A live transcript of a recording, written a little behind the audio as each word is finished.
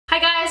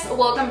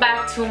welcome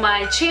back to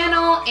my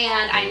channel.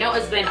 And I know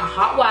it's been a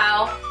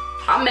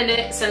hot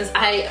minute since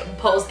I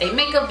post a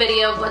makeup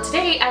video, but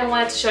today I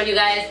wanted to show you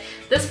guys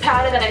this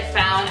powder that I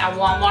found at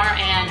Walmart,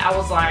 and I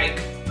was like,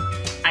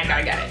 I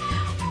gotta get it.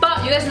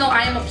 But you guys know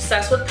I am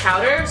obsessed with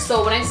powder,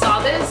 so when I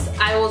saw this,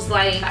 I was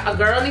like, a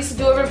girl needs to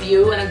do a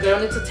review and a girl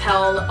needs to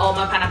tell all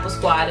my Pineapple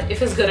Squad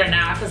if it's good or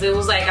not, because it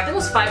was like, I think it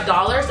was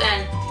 $5,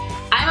 and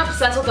I'm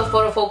obsessed with the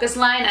Photofocus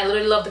line. I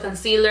literally love the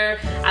concealer,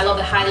 I love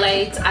the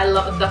highlights, I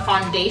love the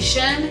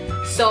foundation.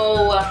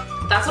 So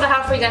that's what I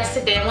have for you guys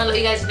today. I'm gonna let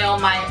you guys know all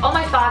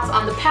my thoughts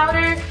on the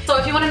powder. So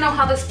if you want to know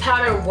how this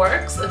powder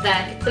works,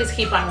 then please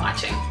keep on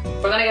watching.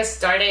 We're gonna get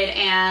started,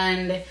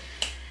 and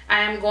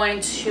I am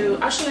going to,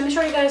 actually let me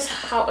show you guys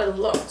how it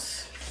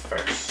looks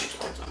first.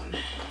 Hold on.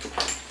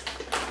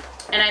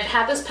 And I've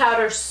had this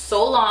powder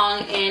so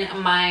long in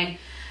my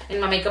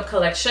makeup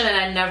collection, and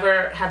I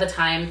never had the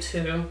time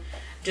to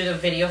do the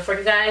video for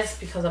you guys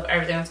because of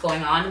everything that's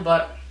going on.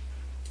 But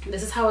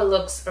this is how it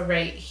looks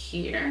right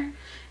here,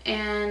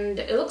 and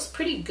it looks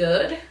pretty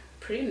good,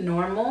 pretty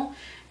normal.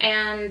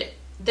 And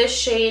this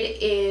shade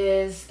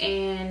is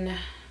in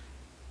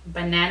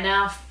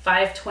Banana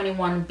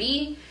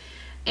 521B,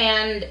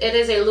 and it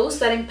is a loose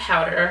setting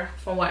powder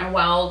from Wet n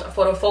Wild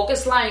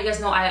Photofocus line. You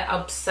guys know I'm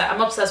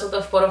obsessed with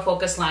the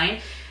Photofocus line.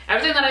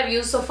 Everything that I've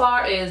used so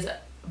far is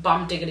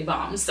bomb diggity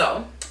bomb,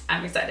 so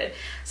I'm excited.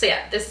 So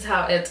yeah, this is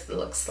how it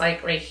looks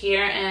like right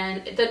here,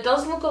 and it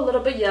does look a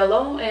little bit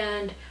yellow,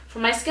 and for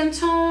my skin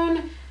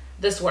tone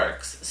this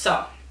works.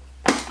 So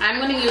I'm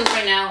going to use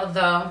right now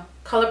the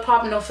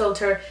ColourPop No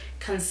Filter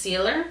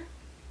concealer,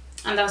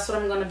 and that's what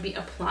I'm going to be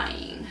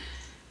applying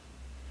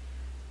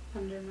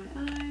under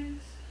my eyes.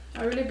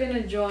 I've really been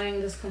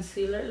enjoying this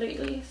concealer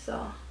lately,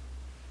 so.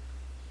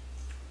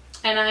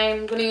 And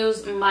I'm going to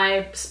use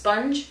my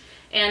sponge,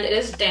 and it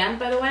is damp,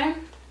 by the way,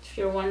 if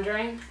you're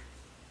wondering.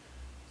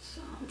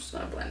 So I'm just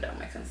going to blend out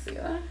my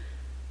concealer.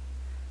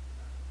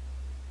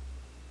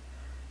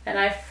 And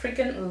I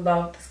freaking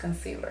love this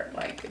concealer.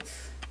 Like,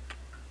 it's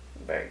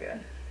very good.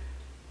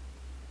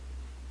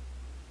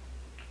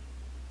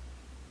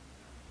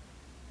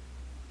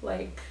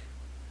 Like,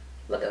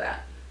 look at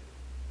that.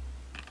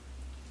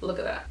 Look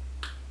at that.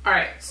 All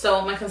right,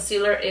 so my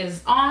concealer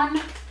is on.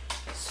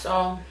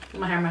 So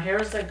my hair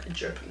is like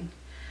jerking.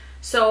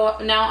 So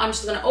now I'm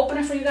just gonna open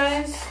it for you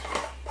guys.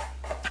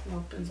 It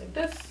opens like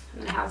this,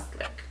 and it has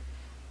like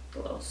the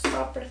little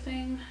stopper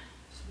thing.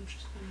 So I'm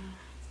just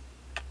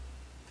gonna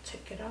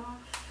take it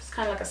off. It's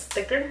kind of like a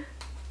sticker.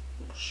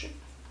 Oh shoot.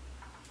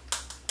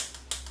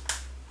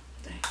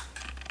 Dang.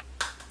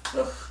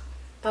 Ugh,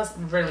 that's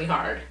really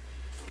hard.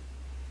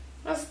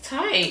 That's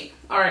tight.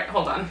 All right,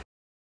 hold on.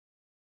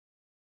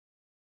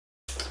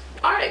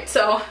 Alright,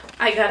 so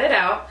I got it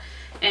out,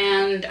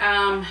 and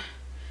I'm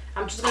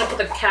just going to put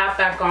the cap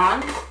back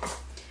on,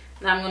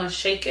 and I'm going to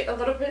shake it a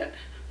little bit.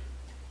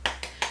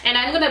 And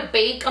I'm going to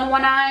bake on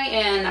one eye,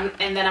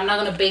 and then I'm not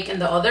going to bake in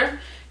the other,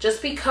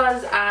 just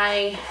because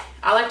I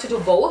like to do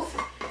both,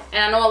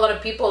 and I know a lot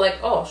of people like,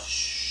 oh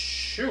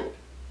shoot.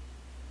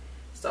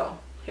 So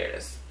here it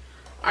is.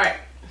 Alright,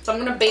 so I'm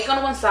going to bake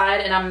on one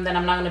side, and then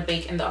I'm not going to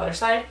bake in the other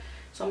side.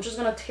 So I'm just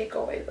going to take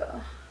away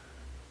the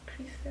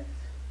creases.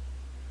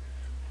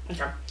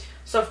 Okay,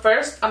 so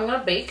first I'm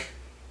gonna bake.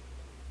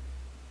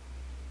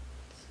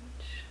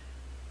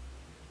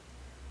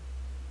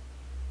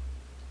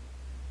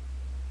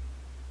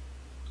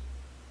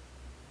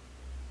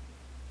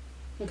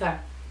 Okay,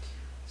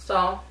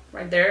 so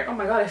right there, oh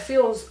my god, it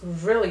feels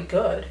really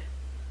good. It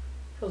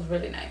feels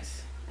really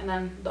nice. And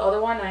then the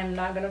other one I'm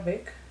not gonna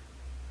bake.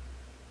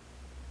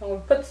 I'm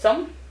gonna put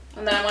some,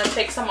 and then I'm gonna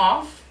take some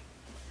off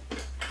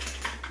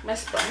my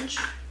sponge.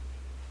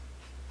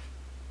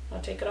 I'll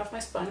take it off my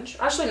sponge.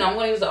 Actually, no, I'm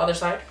going to use the other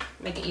side.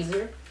 Make it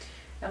easier.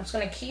 I'm just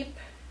going to keep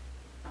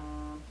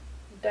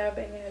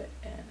dabbing it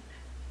in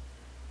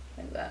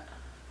like that.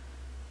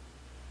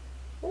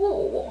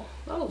 Ooh,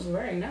 that looks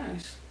very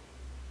nice.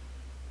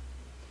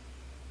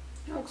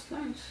 That looks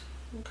nice.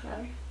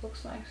 Okay,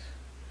 looks nice.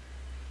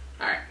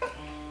 Alright.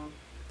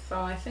 So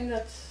I think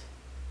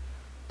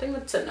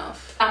that's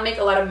enough. I make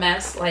a lot of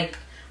mess, like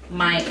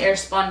my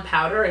airspun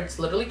powder. It's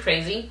literally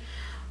crazy.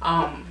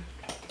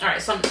 Alright,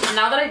 so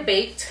now that I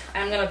baked,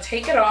 I'm going to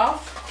take it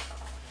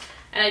off,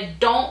 and I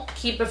don't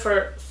keep it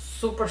for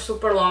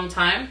super long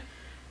time,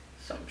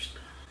 so I'm just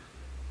going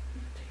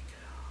to take it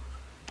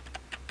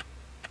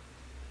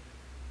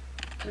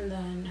off, and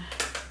then,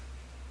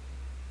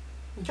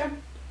 okay,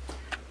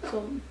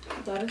 so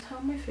that is how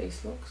my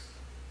face looks.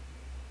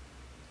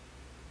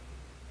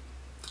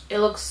 It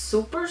looks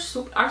super,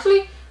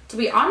 actually, to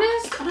be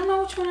honest, I don't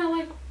know which one I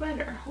like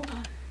better. Hold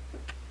on.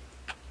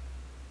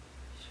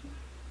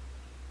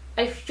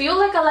 I feel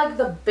like I like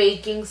the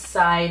baking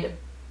side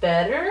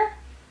better.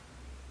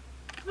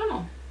 I don't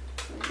know.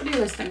 What do you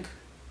guys think?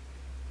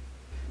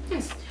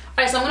 Yes.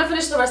 Alright, so I'm going to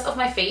finish the rest of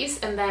my face,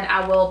 and then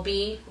I will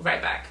be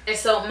right back. Okay,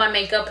 so my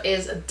makeup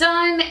is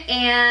done,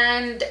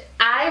 and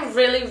I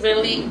really...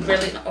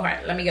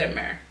 Alright, let me get a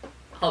mirror.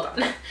 hold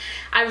on.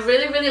 I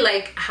really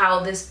like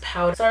how this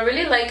powder, so I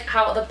really like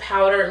how the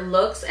powder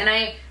looks, and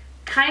I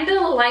kind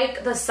of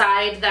like the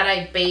side that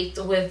I baked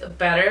with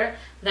better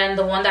than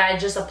the one that I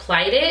just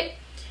applied it.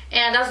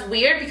 And that's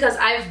weird because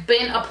I've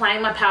been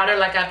applying my powder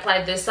like I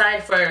applied this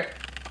side for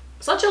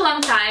such a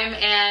long time,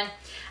 and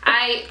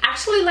I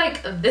actually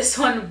like this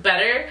one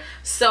better.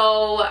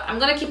 So I'm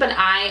gonna keep an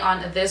eye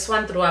on this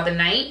one throughout the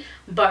night.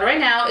 But right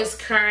now it's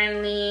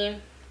currently,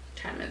 what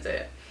time is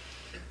it?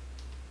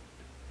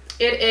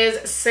 It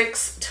is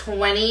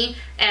 6:20,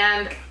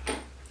 and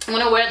I'm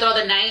gonna wear it throughout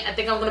the night. I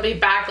think I'm gonna be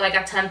back like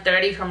at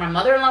 10:30 from my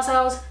mother-in-law's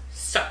house.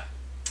 So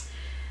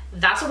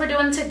that's what we're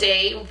doing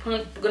today.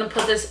 We're gonna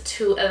put this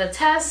to the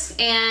test,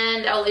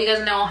 and I'll let you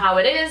guys know how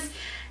it is.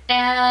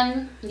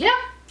 And yeah,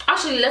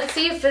 actually let's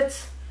see if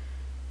it's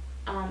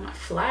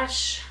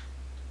flash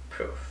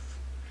proof,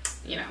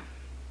 you know.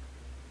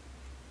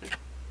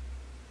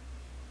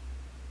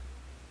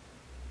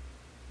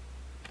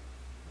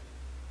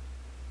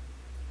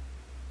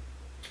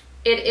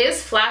 It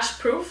is flash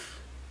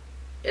proof.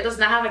 It does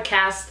not have a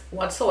cast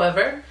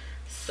whatsoever,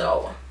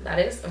 so that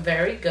is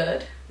very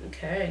good.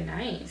 Okay,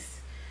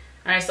 nice.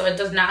 All right, so it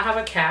does not have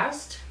a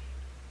cast.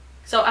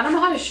 So I don't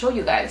know how to show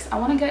you guys. I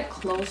want to get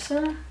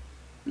closer.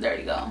 There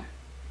you go.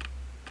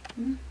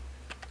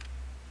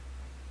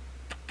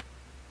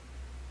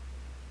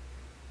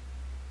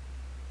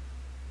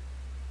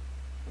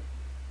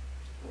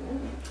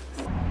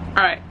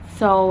 All right,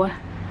 so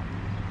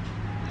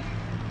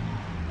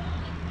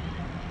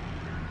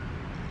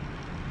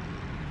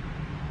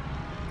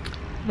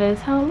this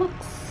is how it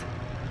looks.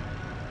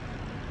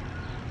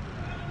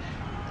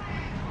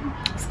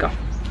 Let's go.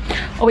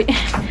 Oh wait,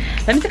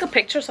 let me take a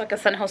picture so I can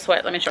send how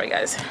sweat. Let me show you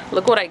guys.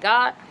 Look what I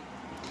got.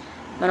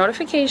 The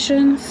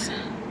notifications.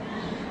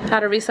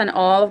 Had to resend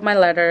all of my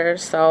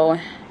letters, so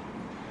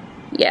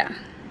yeah.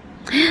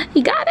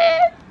 You got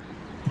it.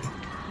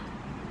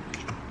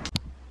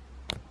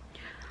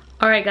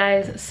 All right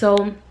guys,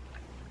 so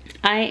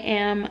I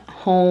am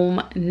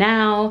home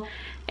now,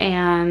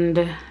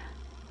 and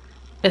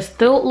it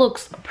still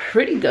looks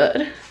pretty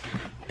good,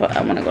 but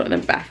I want to go to the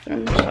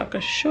bathroom so I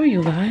can show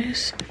you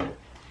guys.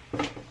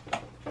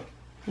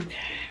 Okay,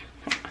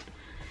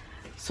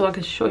 so I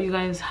can show you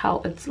guys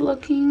how it's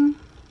looking.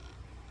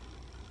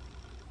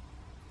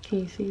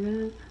 Can you see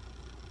that?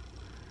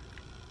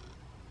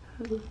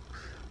 I think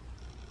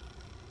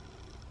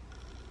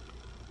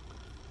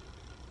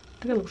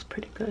it looks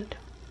pretty good.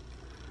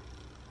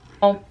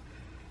 Oh,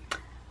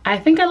 I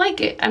think I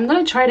like it. I'm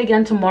gonna try it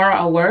again tomorrow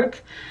at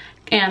work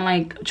and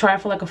like try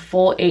for like a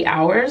full 8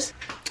 hours,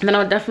 and then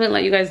I'll definitely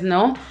let you guys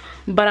know.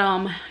 But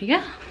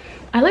yeah,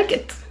 I like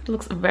it. It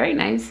looks very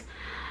nice,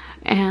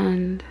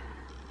 and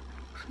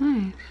looks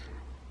nice.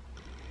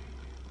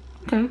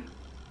 Okay,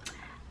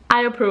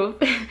 I approve.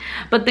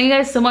 But thank you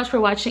guys so much for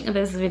watching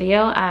this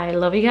video. I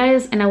love you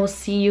guys, and I will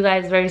see you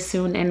guys very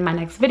soon in my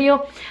next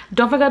video.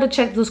 Don't forget to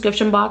check the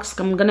description box.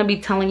 I'm gonna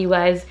be telling you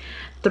guys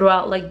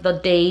throughout like the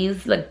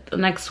days, like the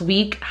next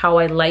week, how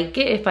I like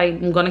it, if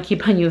I'm gonna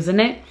keep on using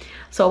it.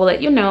 So I will let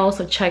you know,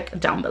 so check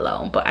down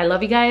below. But I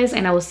love you guys,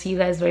 and I will see you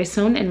guys very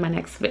soon in my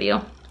next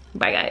video.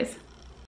 Bye guys.